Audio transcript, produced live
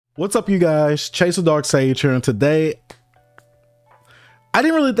What's up, you guys? Chase the Dark Sage here, and today I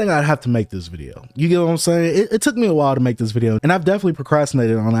didn't really think I'd have to make this video. You get what I'm saying? It took me a while to make this video, and I've definitely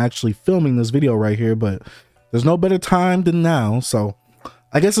procrastinated on actually filming this video right here, but there's no better time than now, so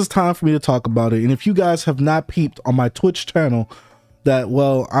I guess it's time for me to talk about it. And if you guys have not peeped on my Twitch channel, that,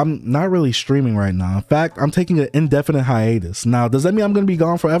 well, I'm not really streaming right now. In fact, I'm taking an indefinite hiatus. Now, does that mean I'm going to be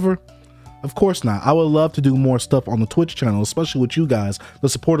gone forever? Of course not. I would love to do more stuff on the Twitch channel, especially with you guys, the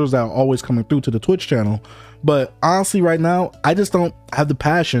supporters that are always coming through to the Twitch channel. But honestly, right now, I just don't have the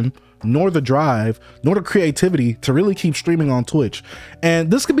passion, nor the drive, nor the creativity to really keep streaming on Twitch.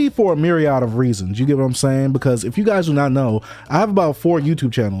 And this could be for a myriad of reasons. You get what I'm saying? Because if you guys do not know, I have about 4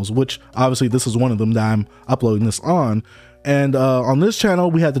 YouTube channels, which obviously this is one of them that I'm uploading this on. And on this channel,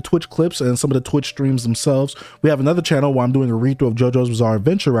 we have the Twitch clips and some of the Twitch streams themselves. We have another channel where I'm doing a read-through of JoJo's Bizarre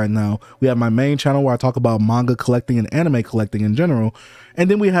Adventure right now. We have my main channel where I talk about manga collecting and anime collecting in general. And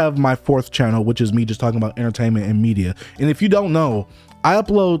then we have my 4th channel, which is me just talking about entertainment and media. And if you don't know, I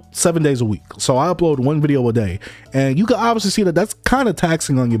upload 7 days a week. So I upload 1 video a day. And you can obviously see that that's kind of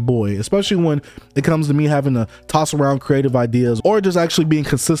taxing on your boy, especially when it comes to me having to toss around creative ideas or just actually being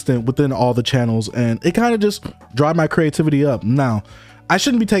consistent within all the channels. And it kind of just drive my creativity up. Now, I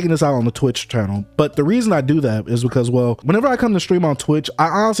shouldn't be taking this out on the Twitch channel, but the reason I do that is because, well, whenever I come to stream on Twitch, I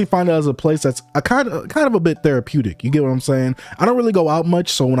honestly find it as a place that's a kind of a bit therapeutic. You get what I'm saying? I don't really go out much,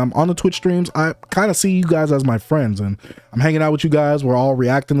 so when I'm on the Twitch streams, I kind of see you guys as my friends, and I'm hanging out with you guys. We're all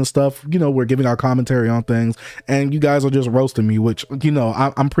reacting to stuff. You know, we're giving our commentary on things, and you guys are just roasting me, which, you know,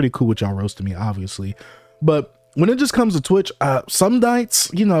 I'm pretty cool with y'all roasting me, obviously. But when it just comes to Twitch, some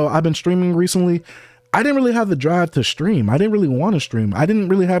nights, you know, I've been streaming recently, I didn't really have the drive to stream. I didn't really want to stream. I didn't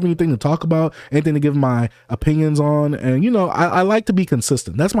really have anything to talk about, anything to give my opinions on. And, you know, I like to be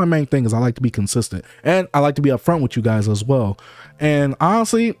consistent. That's my main thing, is I like to be consistent. And I like to be upfront with you guys as well. And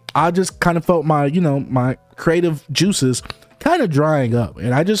honestly, I just kind of felt my, you know, my creative juices kind of drying up.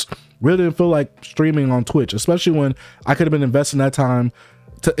 And I just really didn't feel like streaming on Twitch, especially when I could have been investing that time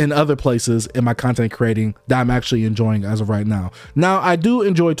in other places in my content creating that I'm actually enjoying as of right now. Now, I do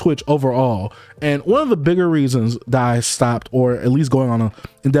enjoy Twitch overall, and one of the bigger reasons that I stopped, or at least going on an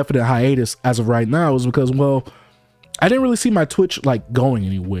indefinite hiatus as of right now, is because, well, I didn't really see my Twitch like going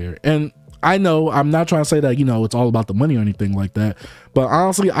anywhere. And I know I'm not trying to say that, you know, it's all about the money or anything like that, but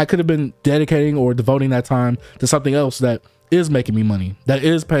honestly, I could have been dedicating or devoting that time to something else that is making me money, that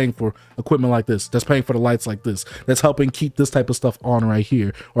is paying for equipment like this, that's paying for the lights like this, that's helping keep this type of stuff on right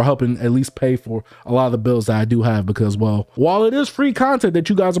here, or helping at least pay for a lot of the bills that I do have. Because, well, while it is free content that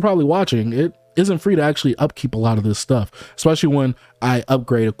you guys are probably watching, it isn't free to actually upkeep a lot of this stuff, especially when I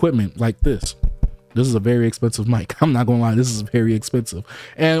upgrade equipment like this. This is a very expensive mic. I'm not gonna lie, this is very expensive.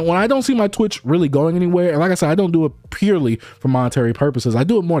 And when I don't see my Twitch really going anywhere, and like I said, I don't do it purely for monetary purposes. I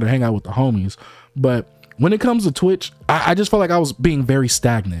do it more to hang out with the homies. But when it comes to Twitch, I just felt like I was being very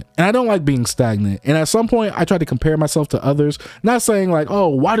stagnant, and I don't like being stagnant. And at some point, I tried to compare myself to others, not saying like, oh,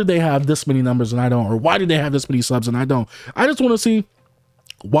 why do they have this many numbers and I don't, or why do they have this many subs and I don't. I just want to see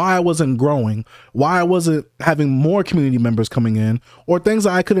why I wasn't growing, why I wasn't having more community members coming in, or things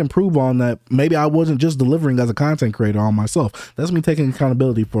that I could improve on that maybe I wasn't just delivering as a content creator on myself. That's me taking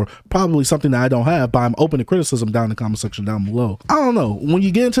accountability for probably something that I don't have, but I'm open to criticism down in the comment section down below. I don't know, when you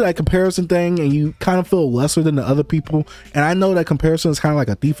get into that comparison thing and you kind of feel lesser than the other people, and I know that comparison is kind of like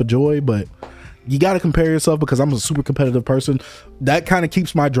a thief of joy, but you got to compare yourself, because I'm a super competitive person. That kind of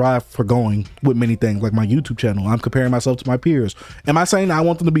keeps my drive for going with many things, like my YouTube channel. I'm comparing myself to my peers. Am I saying I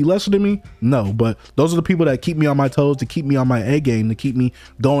want them to be lesser than me? No, but those are the people that keep me on my toes, to keep me on my A game, to keep me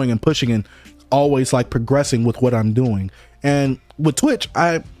going and pushing and always like progressing with what I'm doing. And with Twitch,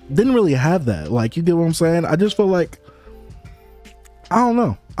 I didn't really have that. Like, you get what I'm saying? I just feel like, I don't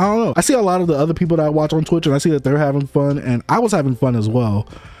know. I see a lot of the other people that I watch on Twitch, and I see that they're having fun, and I was having fun as well.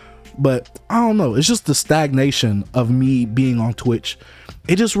 But I don't know, it's just the stagnation of me being on Twitch.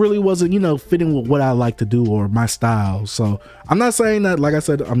 It just really wasn't, you know, fitting with what I like to do or my style. So I'm not saying that, like I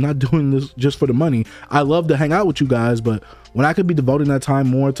said, I'm not doing this just for the money. I love to hang out with you guys, but when I could be devoting that time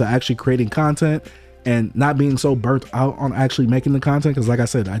more to actually creating content and not being so burnt out on actually making the content, because like I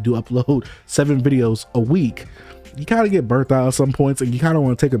said, I do upload 7 videos a week, you kind of get burnt out at some points, and you kind of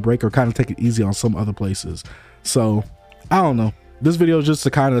want to take a break or kind of take it easy on some other places. So I don't know. This video is just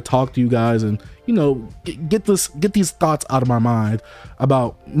to kind of talk to you guys and, you know, get these thoughts out of my mind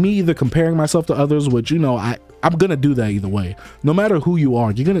about me either comparing myself to others, which, you know, I'm gonna do that either way. No matter who you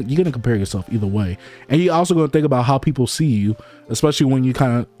are, you're gonna compare yourself either way. And you're also gonna think about how people see you, especially when you're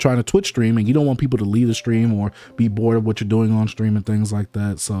kind of trying to Twitch stream and you don't want people to leave the stream or be bored of what you're doing on stream and things like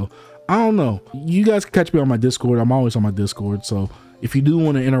that. So I don't know. You guys can catch me on my Discord. I'm always on my Discord. So If you do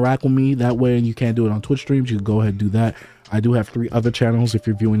want to interact with me that way and you can't do it on Twitch streams, you can go ahead and do that. I do have 3 other channels if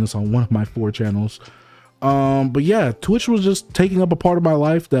you're viewing this on one of my 4 channels. But yeah, Twitch was just taking up a part of my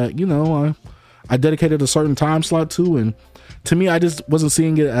life that, you know, I dedicated a certain time slot to, and to me, I just wasn't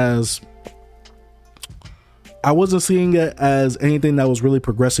seeing it as anything that was really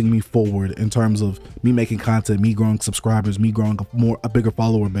progressing me forward in terms of me making content, me growing subscribers, me growing a bigger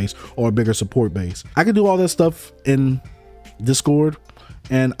follower base or a bigger support base. I could do all that stuff in Discord,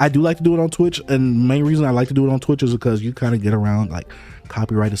 and I do like to do it on Twitch, and the main reason I like to do it on Twitch is because you kind of get around like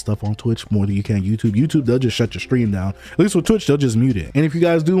copyrighted stuff on Twitch more than you can YouTube. They'll just shut your stream down. At least with Twitch, they'll just mute it. And if you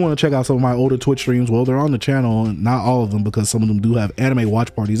guys do want to check out some of my older Twitch streams, well, they're on the channel, and not all of them, because some of them do have anime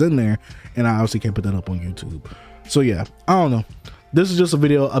watch parties in there, and I obviously can't put that up on YouTube. So yeah, I don't know. This is just a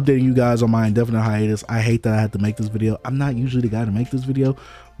video updating you guys on my indefinite hiatus. I hate that I had to make this video. I'm not usually the guy to make this video,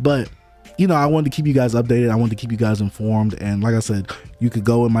 but you know, I wanted to keep you guys updated. I wanted to keep you guys informed. And like I said, you could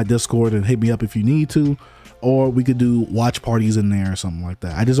go in my Discord and hit me up if you need to, or we could do watch parties in there or something like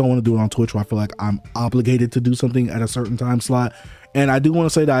that. I just don't want to do it on Twitch where I feel like I'm obligated to do something at a certain time slot. And I do want to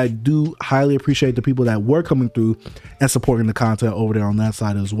say that I do highly appreciate the people that were coming through and supporting the content over there on that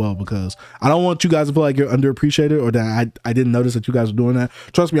side as well, because I don't want you guys to feel like you're underappreciated or that I didn't notice that you guys were doing that.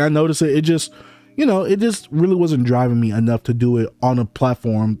 Trust me, I noticed it. It just, you know, it just really wasn't driving me enough to do it on a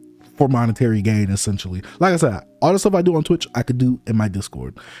platform for monetary gain, essentially. Like I said, all the stuff I do on Twitch, I could do in my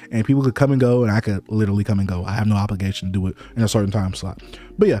Discord, and people could come and go, and I could literally come and go. I have no obligation to do it in a certain time slot.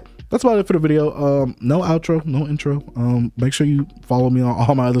 But yeah, that's about it for the video. No outro, no intro. Make sure you follow me on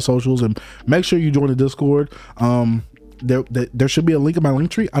all my other socials, and make sure you join the Discord. There should be a link in my link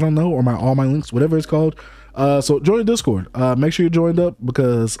tree, I don't know, or all my links, whatever it's called. So join the Discord. Make sure you're joined up,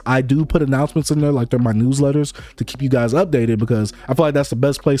 because I do put announcements in there, like they're my newsletters, to keep you guys updated, because I feel like that's the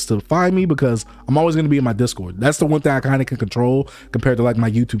best place to find me, because I'm always going to be in my Discord. That's the one thing I kind of can control compared to like my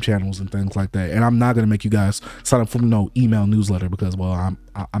YouTube channels and things like that. And I'm not going to make you guys sign up for no email newsletter, because, well,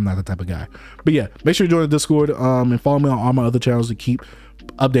 I'm not the type of guy. But yeah, make sure you join the Discord, and follow me on all my other channels to keep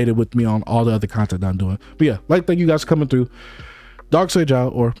updated with me on all the other content that I'm doing. But yeah, thank you guys for coming through. Dark Sage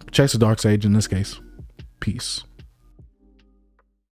out, or Chase the Dark Sage in this case. Peace.